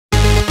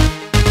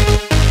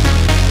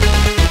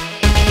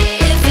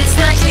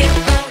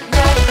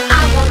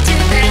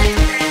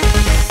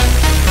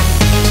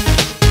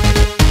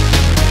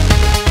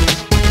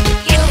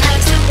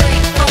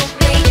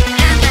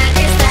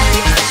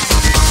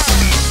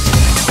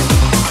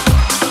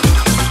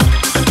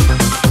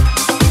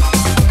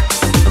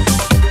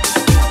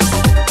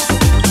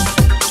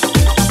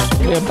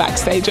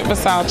backstage at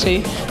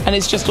Versace, and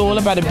it's just all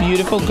about a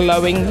beautiful,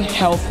 glowing,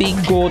 healthy,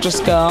 gorgeous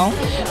girl.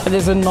 And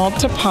there's a nod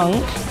to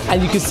punk,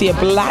 and you can see a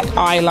black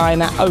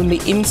eyeliner only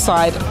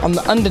inside on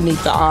the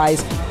underneath the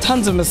eyes,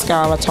 tons of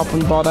mascara top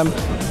and bottom,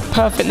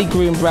 perfectly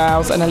groomed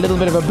brows, and a little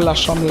bit of a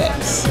blush on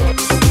lips.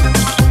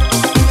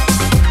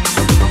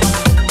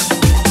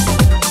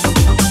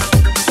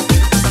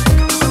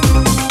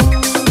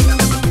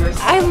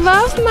 I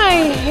love my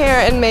hair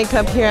and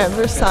makeup here at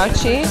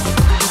Versace.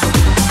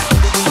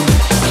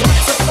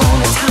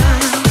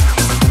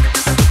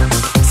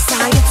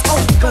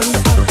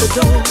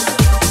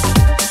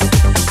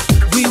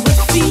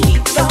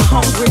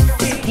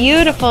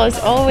 Beautiful as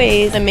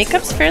always. The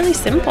makeup's fairly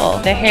simple.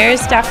 The hair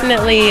is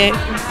definitely a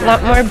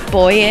lot more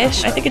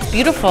boyish. I think it's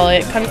beautiful.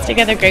 It comes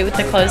together great with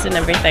the clothes and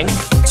everything.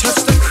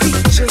 Touch the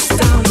creatures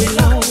down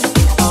below,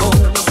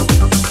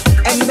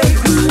 and they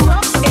grew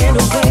up in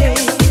a way.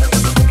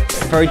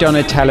 Very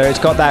Donatella. It's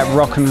got that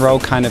rock and roll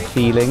kind of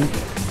feeling.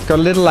 It's got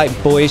a little like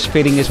boyish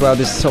feeling as well.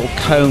 This sort of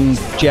combed,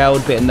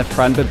 gelled bit in the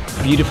front, but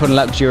beautiful and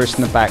luxurious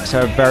in the back.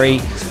 So a very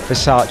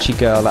Versace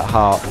girl at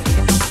heart.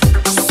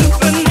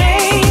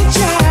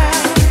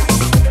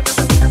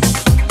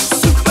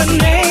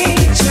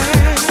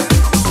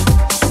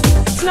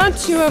 It's not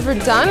too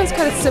overdone. It's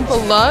got a simple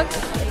look,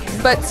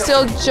 but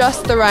still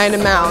just the right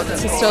amount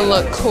to still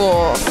look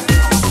cool.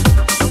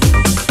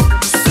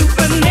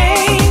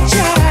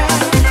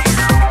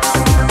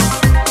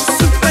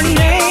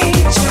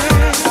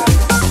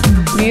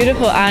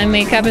 Beautiful eye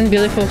makeup and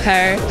beautiful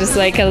hair. Just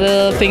like a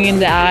little thing in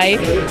the eye,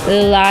 a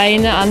little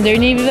line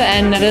underneath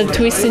and a little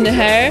twist in the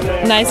hair.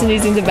 Nice and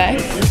easy in the back.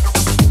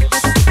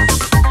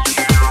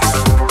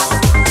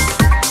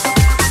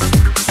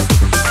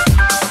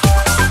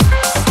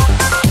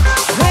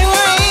 They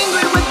were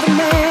angry with the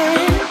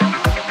man,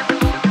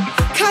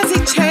 'cause he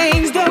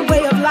changed their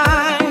way of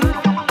life.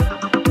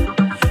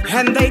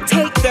 And they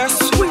take their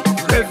sweet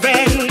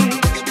revenge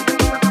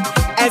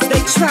as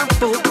they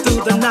trample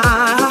through the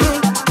night.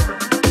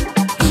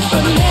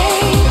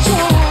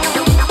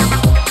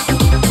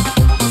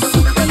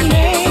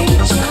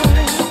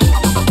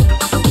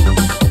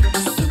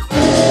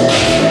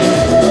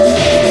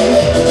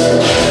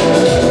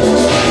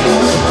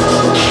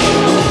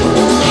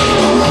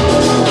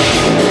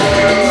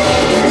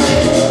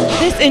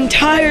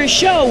 Entire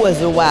show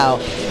was a wow.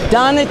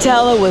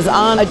 Donatella was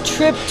on a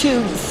trip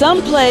to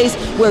someplace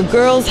where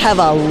girls have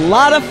a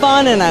lot of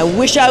fun, and I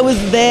wish I was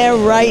there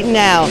right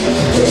now.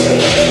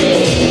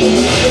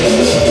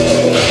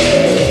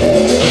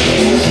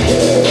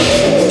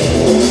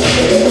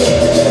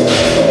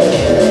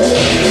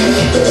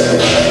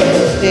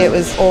 It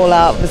was all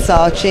out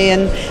Versace,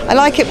 and I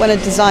like it when a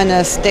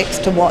designer sticks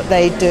to what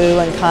they do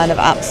and kind of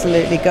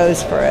absolutely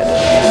goes for it.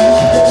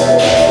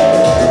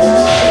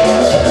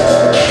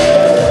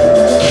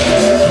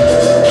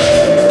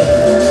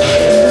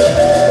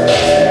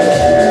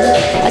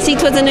 I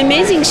think it was an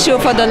amazing show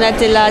for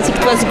Donatella. I think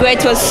it was great.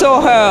 It was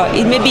so her.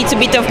 Maybe it's a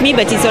bit of me,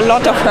 but it's a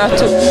lot of her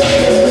too.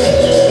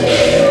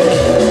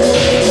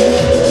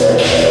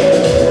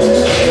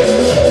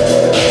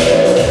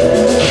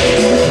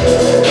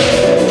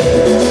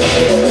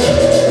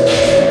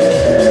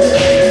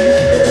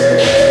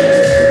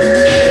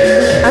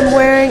 I'm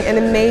wearing an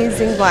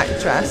amazing black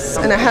dress,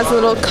 and it has a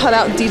little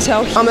cutout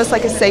detail, almost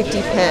like a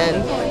safety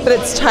pin, but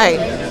it's tight.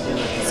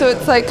 So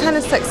it's like kind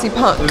of sexy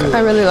punk. I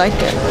really like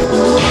it.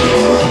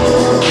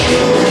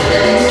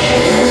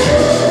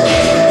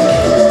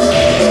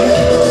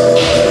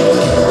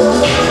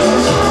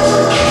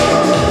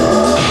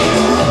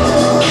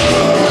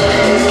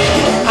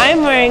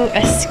 I'm wearing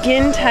a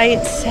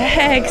skin-tight,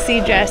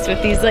 sexy dress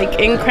with these like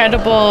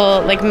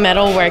incredible like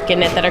metal work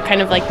in it that are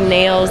kind of like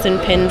nails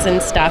and pins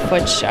and stuff,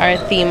 which are a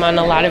theme on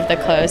a lot of the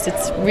clothes.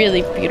 It's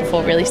really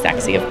beautiful, really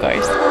sexy, of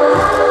course.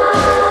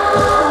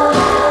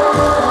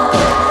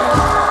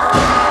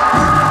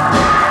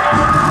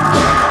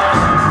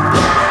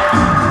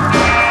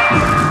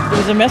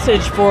 A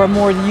message for a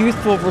more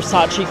youthful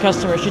Versace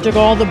customer. She took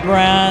all the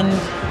brand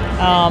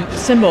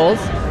symbols,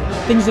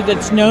 things that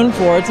it's known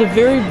for. It's a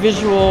very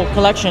visual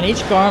collection.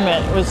 Each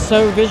garment was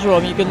so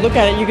visual. You could look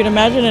at it, you could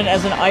imagine it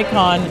as an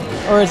icon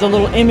or as a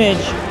little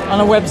image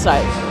on a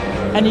website,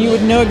 and you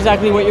would know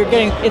exactly what you're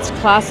getting. It's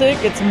classic,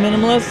 it's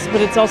minimalist, but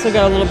it's also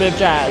got a little bit of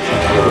jazz.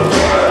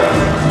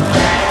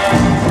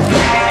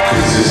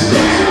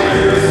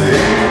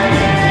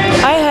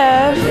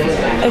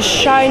 A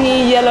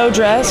shiny yellow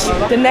dress.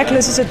 The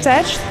necklace is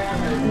attached.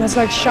 And that's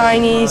like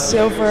shiny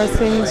silver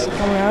things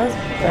coming out.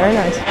 Very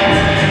nice.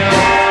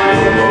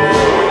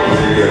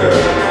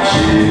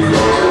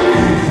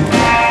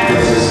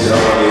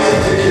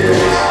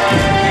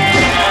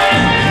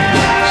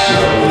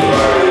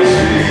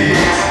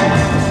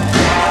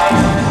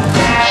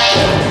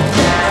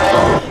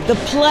 The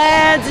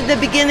plaids at the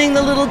beginning,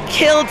 the little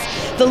kilts,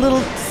 the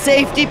little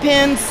safety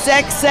pins,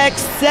 sex,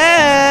 sex,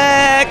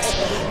 sex.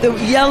 The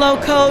yellow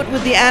coat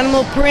with the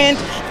animal print,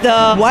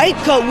 the white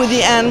coat with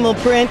the animal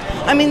print.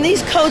 I mean,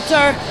 these coats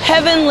are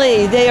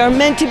heavenly. They are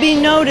meant to be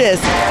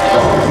noticed.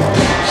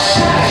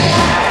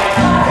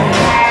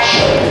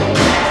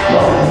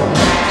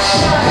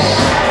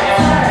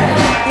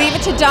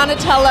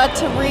 Donatella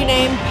to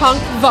rename Punk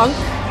Vunk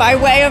by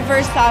way of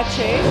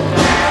Versace.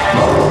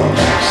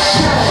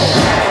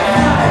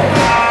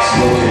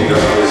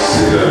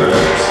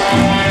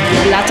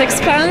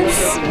 Latex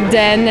pants,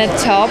 then a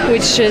top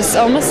which is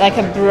almost like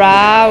a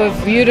bra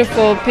with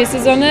beautiful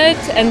pieces on it,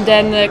 and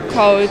then a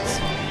coat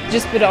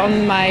just put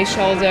on my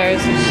shoulders.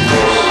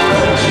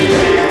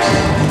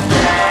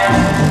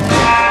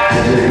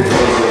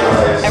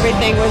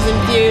 Everything was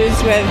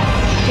infused with,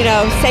 you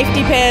know,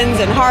 safety pins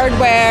and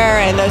hardware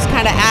and those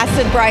kind of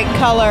acid bright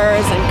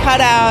colors and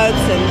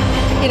cutouts,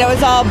 and, you know, it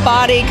was all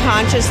body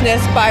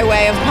consciousness by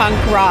way of punk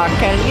rock.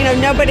 And, you know,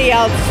 nobody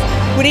else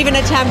would even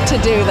attempt to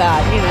do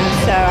that, you know,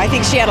 so I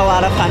think she had a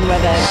lot of fun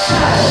with it.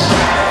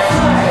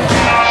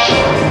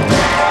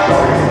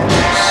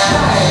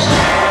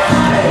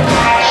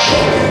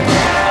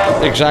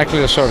 Exactly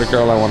the sort of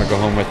girl I want to go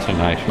home with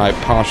tonight. My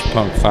posh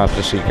punk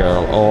fantasy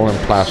girl, all in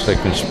plastic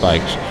and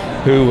spikes.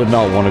 Who would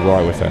not want to go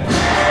out with her?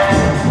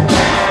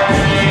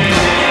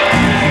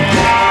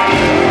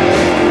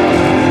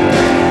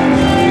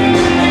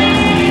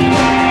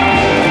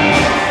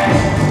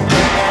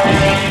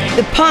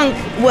 The punk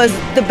was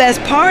the best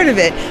part of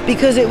it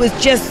because it was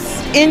just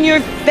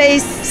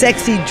in-your-face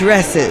sexy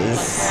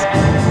dresses.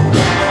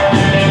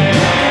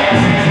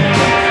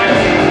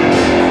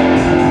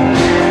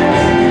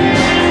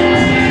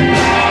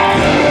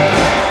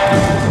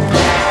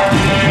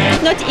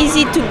 Not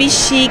easy to be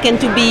chic and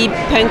to be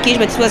punkish,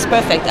 but it was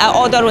perfect. I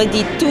ordered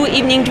already 2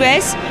 evening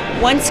dress,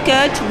 1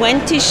 skirt,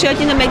 1 t-shirt,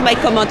 you know, make my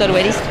comment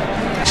already.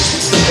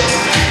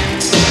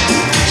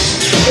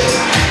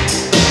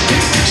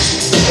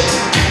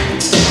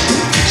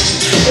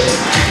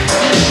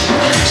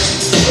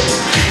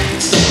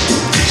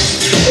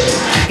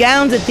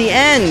 Gowns at the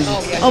end.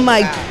 Oh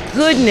my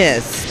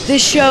goodness.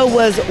 This show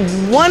was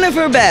one of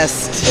her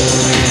best.